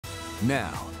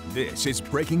Now, this is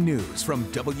breaking news from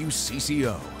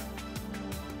WCCO.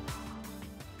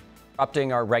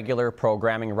 Interrupting our regular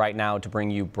programming right now to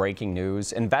bring you breaking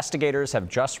news. Investigators have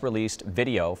just released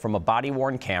video from a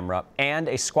body-worn camera and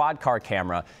a squad car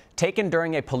camera taken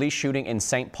during a police shooting in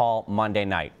St. Paul Monday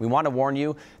night. We want to warn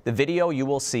you, the video you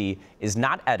will see is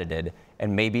not edited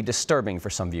and may be disturbing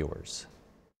for some viewers.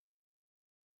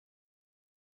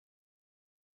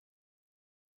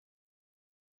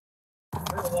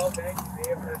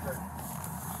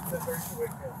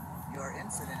 Your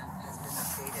incident has been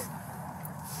updated.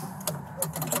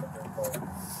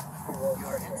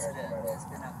 Your incident has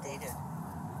been updated.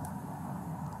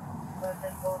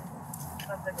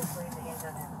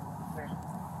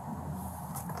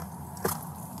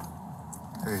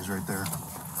 Hey, he's right there.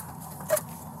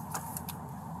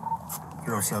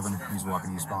 07, he's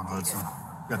walking eastbound Hudson.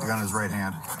 Got the gun in his right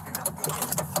hand.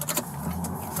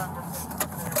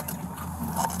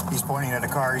 He's pointing at a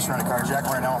car. He's trying to carjack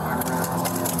right now.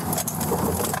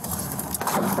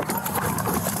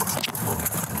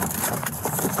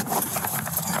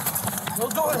 We'll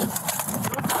do it.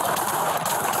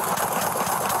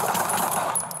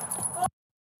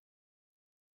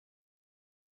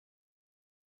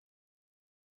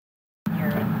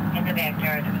 In the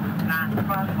backyard, not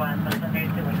crosswalk, but they're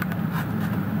doing.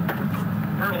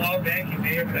 We're long banking,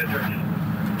 Dave,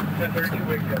 that's 32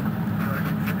 weeks ago.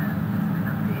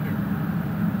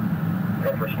 Go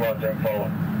for squad 10 follow.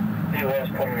 He was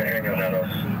pointing the handgun at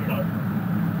us.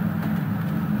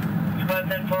 Squad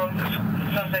 10 follow, the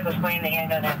suspect was pointing the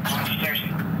handgun at the stairs.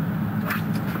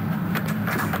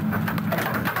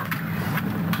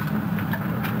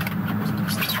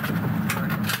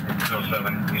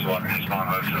 He's walking eastbound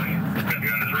Hudson. Got the gun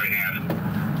in his right hand.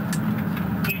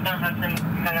 Eastbound Hudson,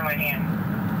 gun in right hand.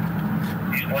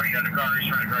 He's pointing at the car. He's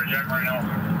trying to carjack right now.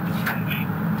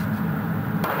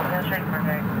 That's right,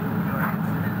 perfect.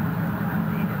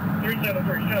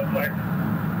 373, shot fired.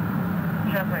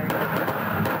 Shot fired.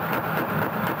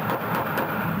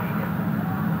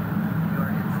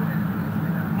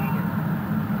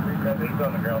 He's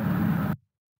on the ground.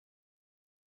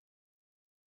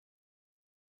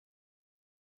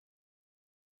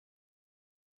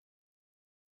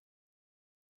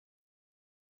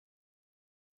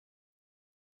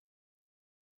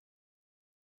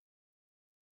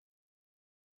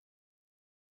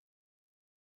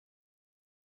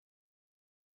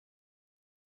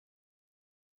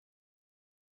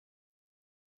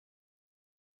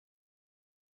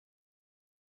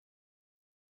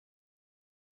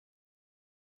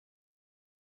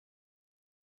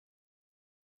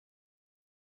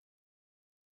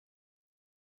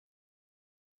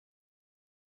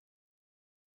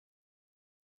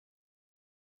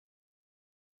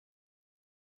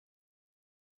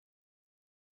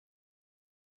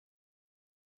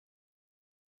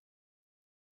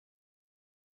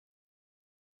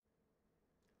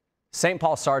 St.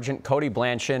 Paul Sergeant Cody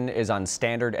Blanchin is on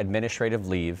standard administrative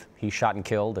leave. He shot and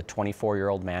killed a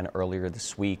 24-year-old man earlier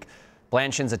this week.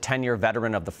 Blanchin's a 10-year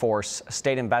veteran of the force.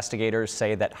 State investigators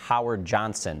say that Howard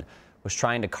Johnson was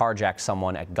trying to carjack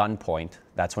someone at gunpoint.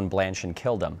 That's when Blanchin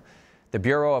killed him. The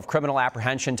Bureau of Criminal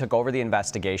Apprehension took over the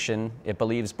investigation. It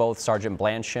believes both Sergeant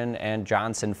Blanchin and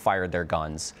Johnson fired their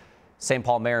guns. St.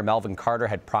 Paul Mayor Melvin Carter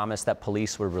had promised that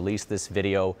police would release this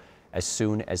video as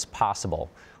soon as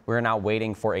possible. We're now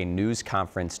waiting for a news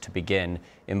conference to begin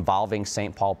involving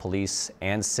St. Paul police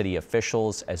and city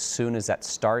officials. As soon as that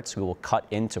starts, we will cut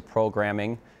into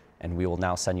programming, and we will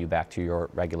now send you back to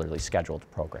your regularly scheduled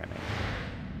programming.